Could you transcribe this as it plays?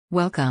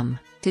Welcome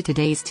to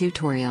today's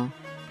tutorial.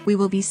 We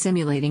will be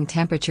simulating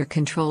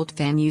temperature-controlled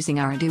fan using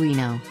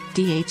Arduino,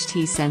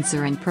 DHT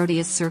sensor and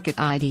Proteus circuit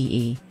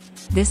IDE.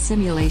 This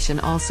simulation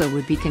also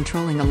would be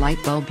controlling a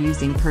light bulb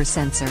using per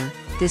sensor.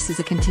 This is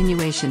a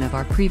continuation of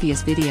our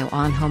previous video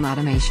on home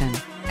automation.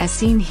 As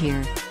seen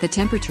here, the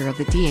temperature of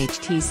the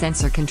DHT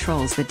sensor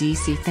controls the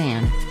DC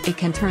fan. It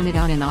can turn it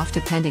on and off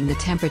depending the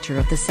temperature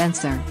of the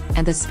sensor,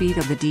 and the speed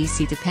of the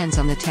DC depends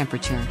on the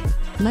temperature.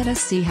 Let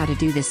us see how to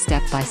do this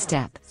step by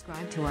step.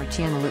 Subscribe to our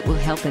channel, it will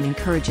help in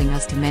encouraging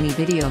us to many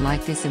video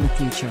like this in the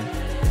future.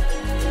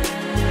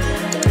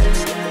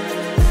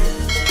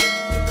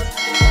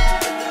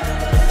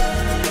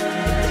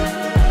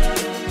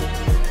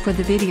 For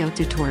the video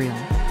tutorial,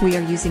 we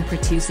are using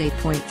Proteus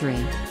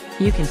 8.3.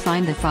 You can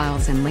find the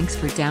files and links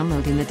for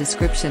download in the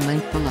description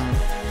link below.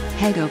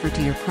 Head over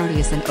to your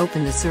Proteus and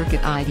open the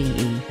circuit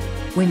IDE.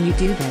 When you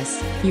do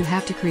this, you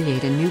have to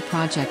create a new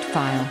project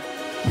file.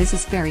 This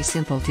is very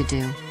simple to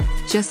do.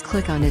 Just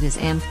click on it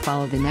and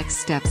follow the next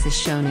steps as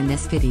shown in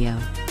this video.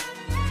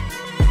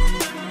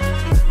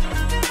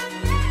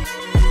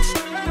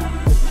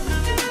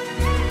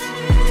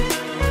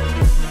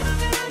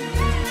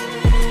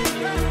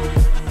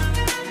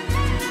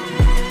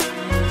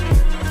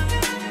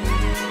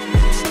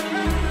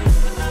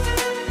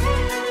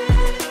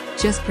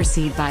 Just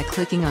proceed by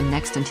clicking on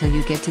next until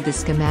you get to the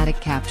schematic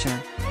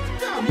capture.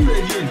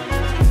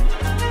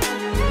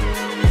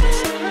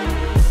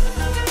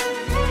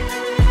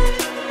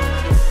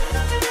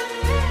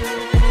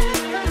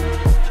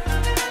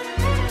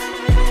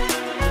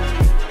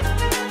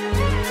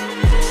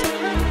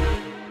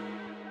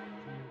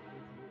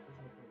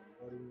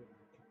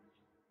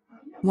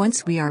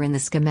 Once we are in the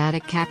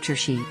schematic capture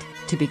sheet,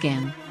 to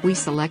begin, we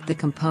select the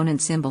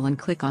component symbol and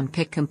click on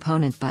Pick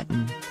Component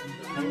button.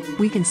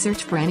 We can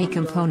search for any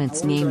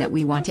component's name that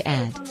we want to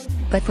add.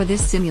 But for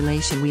this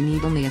simulation we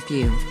need only a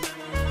few.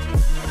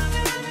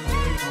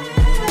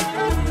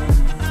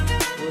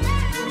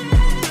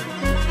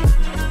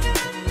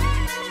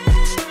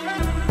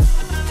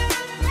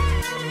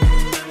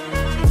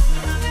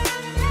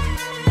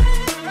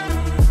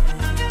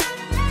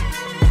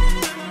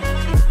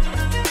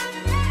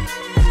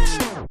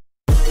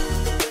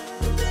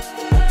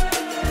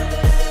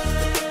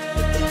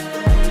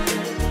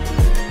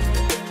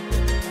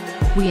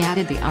 We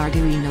added the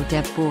Arduino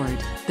dev board,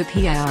 the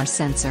PIR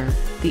sensor,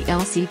 the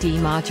LCD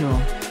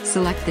module.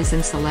 Select this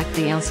and select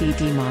the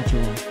LCD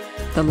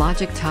module, the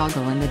logic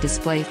toggle and the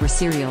display for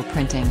serial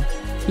printing.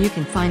 You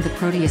can find the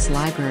Proteus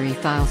library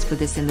files for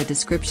this in the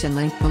description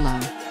link below.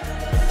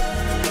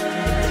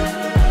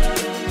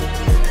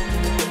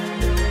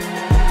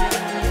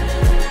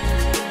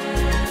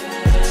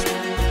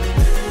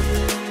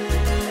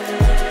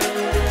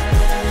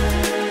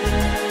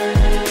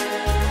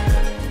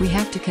 We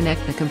have to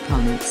connect the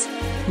components.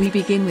 We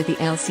begin with the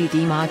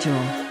LCD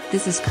module.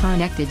 This is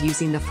connected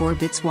using the 4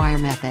 bits wire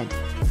method.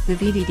 The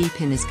VDD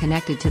pin is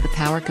connected to the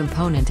power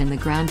component and the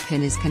ground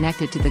pin is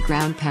connected to the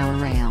ground power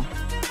rail.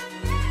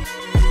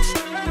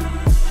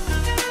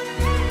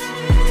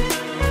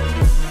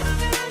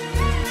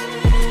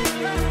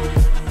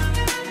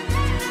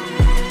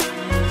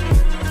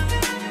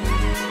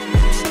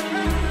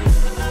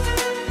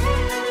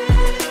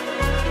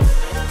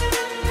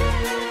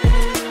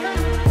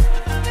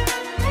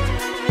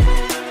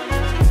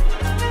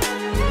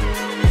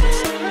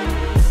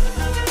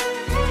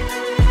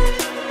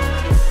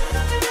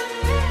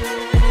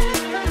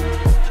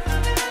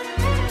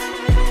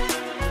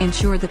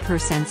 Ensure the per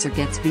sensor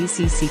gets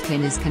VCC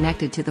pin is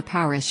connected to the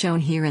power as shown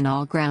here and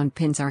all ground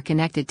pins are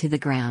connected to the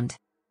ground.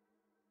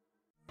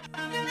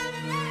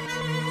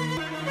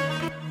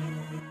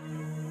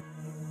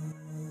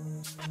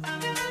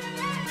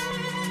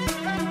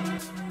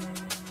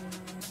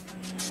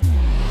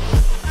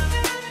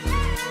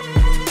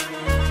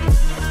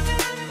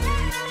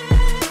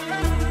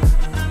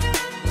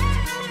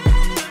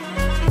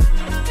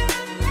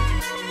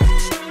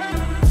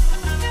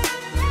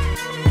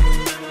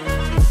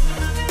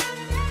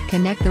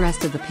 Connect the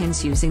rest of the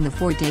pins using the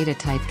 4 data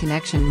type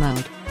connection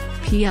mode.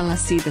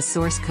 See the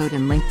source code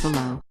and link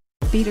below.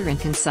 Better and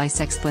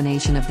concise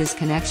explanation of this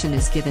connection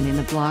is given in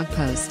the blog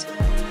post.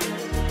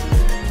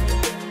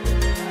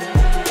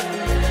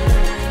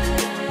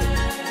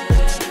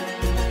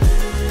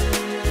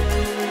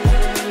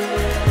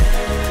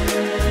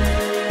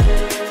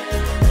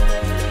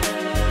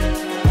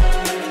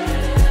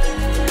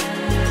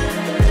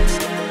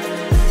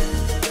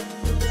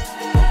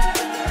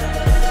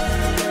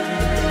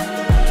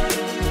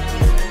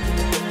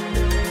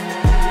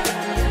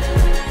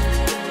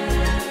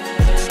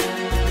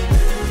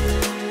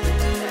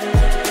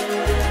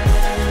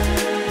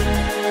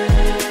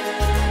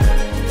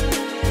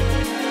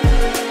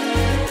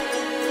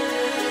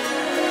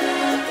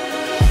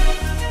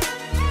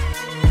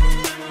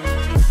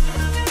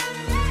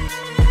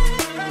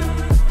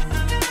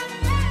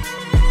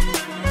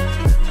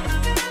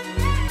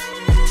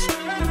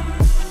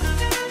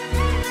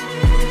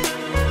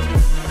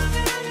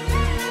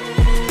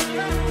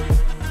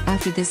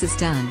 After this is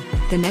done,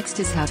 the next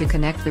is how to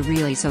connect the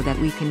relay so that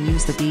we can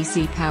use the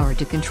DC power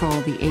to control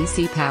the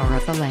AC power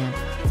of the lamp.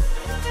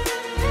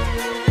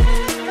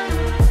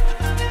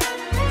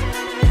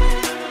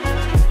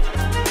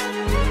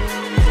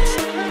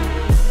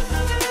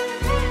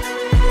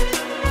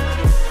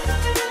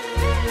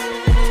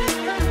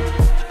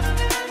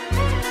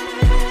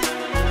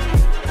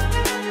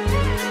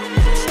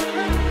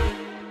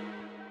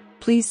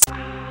 Please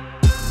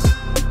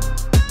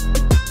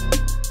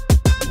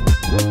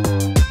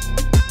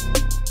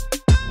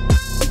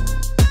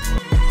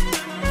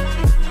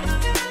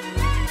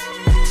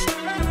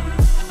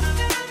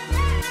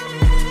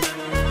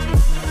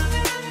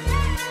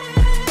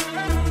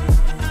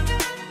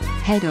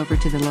head over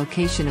to the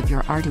location of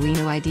your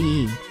Arduino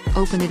IDE,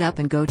 open it up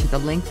and go to the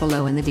link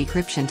below in the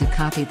description to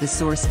copy the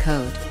source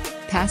code.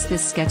 Pass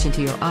this sketch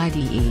into your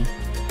IDE.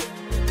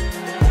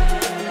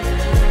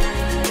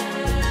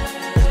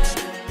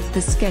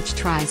 The sketch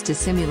tries to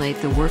simulate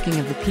the working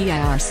of the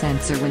PIR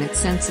sensor when it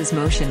senses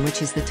motion,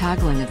 which is the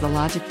toggling of the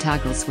logic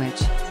toggle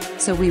switch.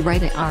 So we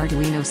write an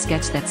Arduino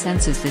sketch that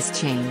senses this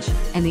change,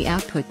 and the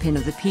output pin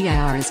of the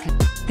PIR is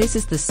This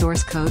is the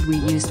source code we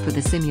used for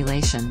the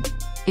simulation.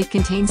 It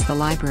contains the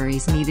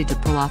libraries needed to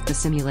pull off the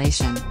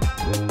simulation.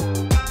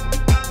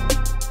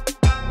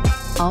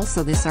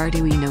 Also, this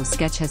Arduino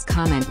sketch has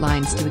comment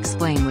lines to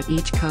explain what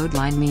each code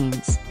line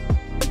means.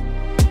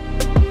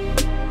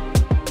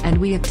 And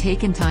we have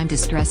taken time to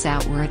stress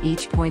out where at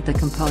each point the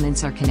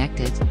components are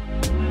connected.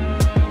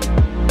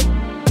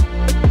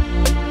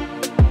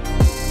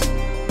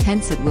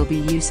 Hence, it will be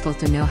useful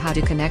to know how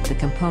to connect the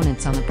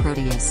components on the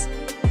Proteus.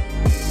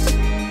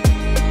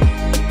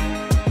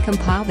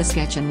 Compile the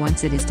sketch, and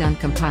once it is done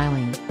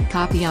compiling,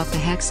 copy out the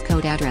hex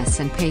code address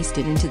and paste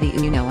it into the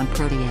Arduino and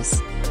Proteus.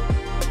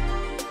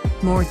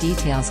 More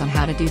details on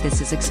how to do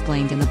this is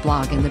explained in the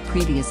blog in the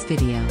previous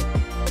video.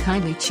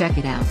 Kindly check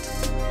it out.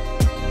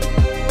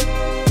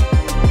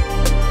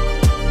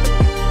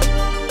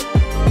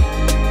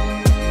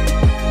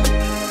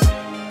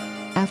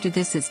 After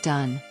this is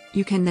done,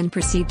 you can then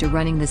proceed to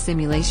running the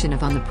simulation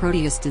on the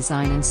Proteus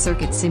design and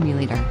circuit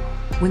simulator.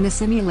 When the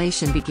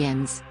simulation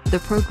begins, the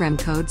program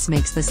codes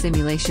makes the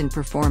simulation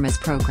perform as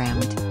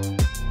programmed.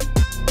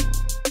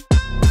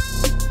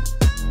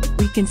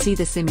 We can see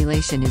the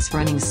simulation is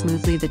running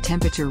smoothly. The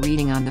temperature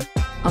reading on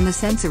the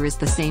sensor is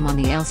the same on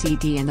the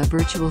LCD and the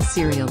virtual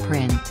serial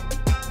print.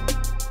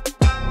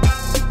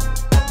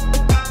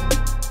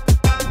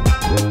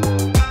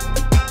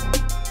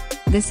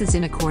 This is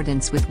in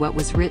accordance with what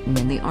was written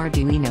in the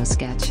Arduino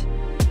sketch.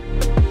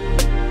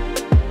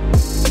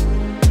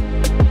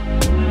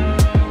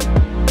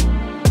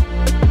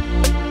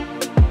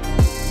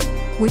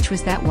 Which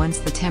was that once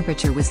the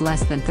temperature was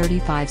less than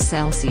 35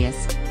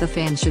 Celsius, the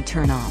fan should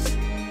turn off.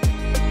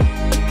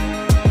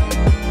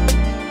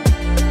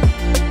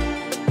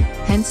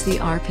 Hence the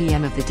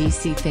RPM of the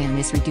DC fan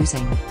is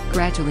reducing,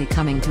 gradually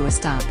coming to a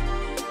stop.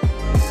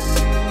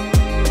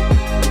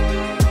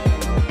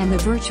 And the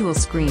virtual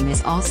screen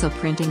is also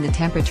printing the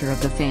temperature of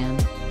the fan.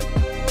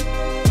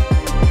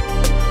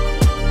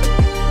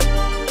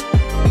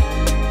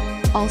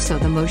 Also,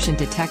 the motion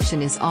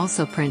detection is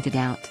also printed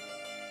out.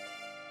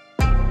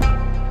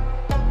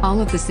 All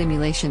of the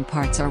simulation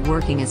parts are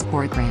working as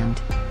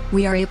programmed.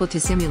 We are able to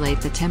simulate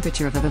the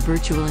temperature of a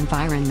virtual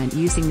environment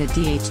using the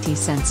DHT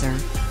sensor,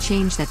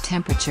 change that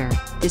temperature,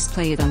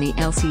 display it on the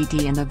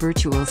LCD and the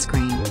virtual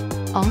screen.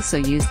 Also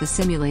use the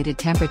simulated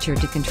temperature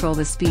to control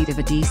the speed of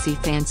a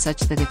DC fan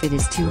such that if it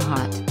is too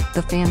hot,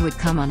 the fan would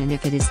come on, and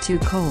if it is too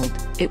cold,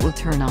 it will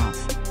turn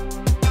off.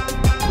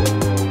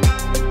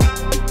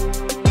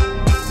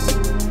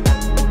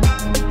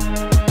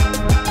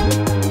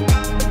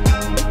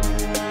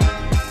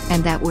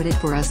 And that would it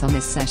for us on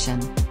this session.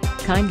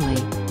 Kindly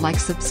like,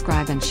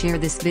 subscribe and share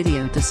this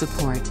video to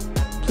support.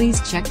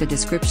 Please check the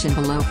description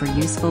below for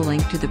useful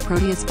link to the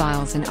Proteus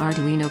files and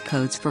Arduino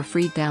codes for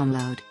free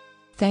download.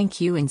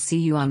 Thank you and see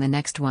you on the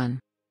next one.